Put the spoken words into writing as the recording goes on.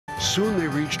Soon they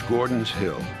reached Gordon's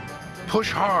Hill.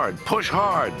 Push hard,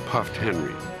 puffed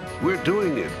Henry. We're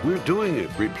doing it,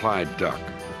 replied Duck.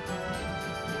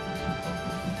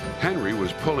 Henry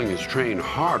was pulling his train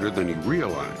harder than he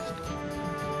realized.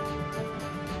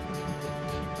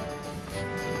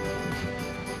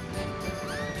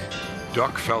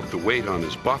 Duck felt the weight on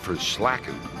his buffers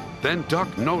slacken. Then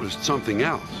Duck noticed something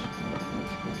else.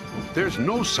 There's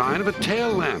no sign of a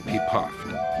tail lamp, he puffed.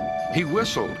 He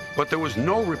whistled, but there was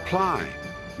no reply.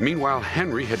 Meanwhile,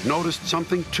 Henry had noticed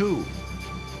something too.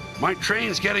 My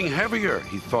train's getting heavier,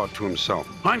 he thought to himself.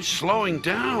 I'm slowing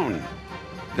down.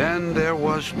 Then there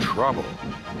was trouble.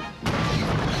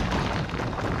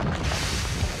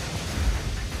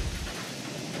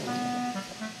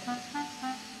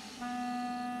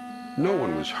 No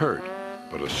one was hurt,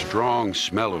 but a strong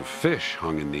smell of fish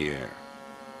hung in the air.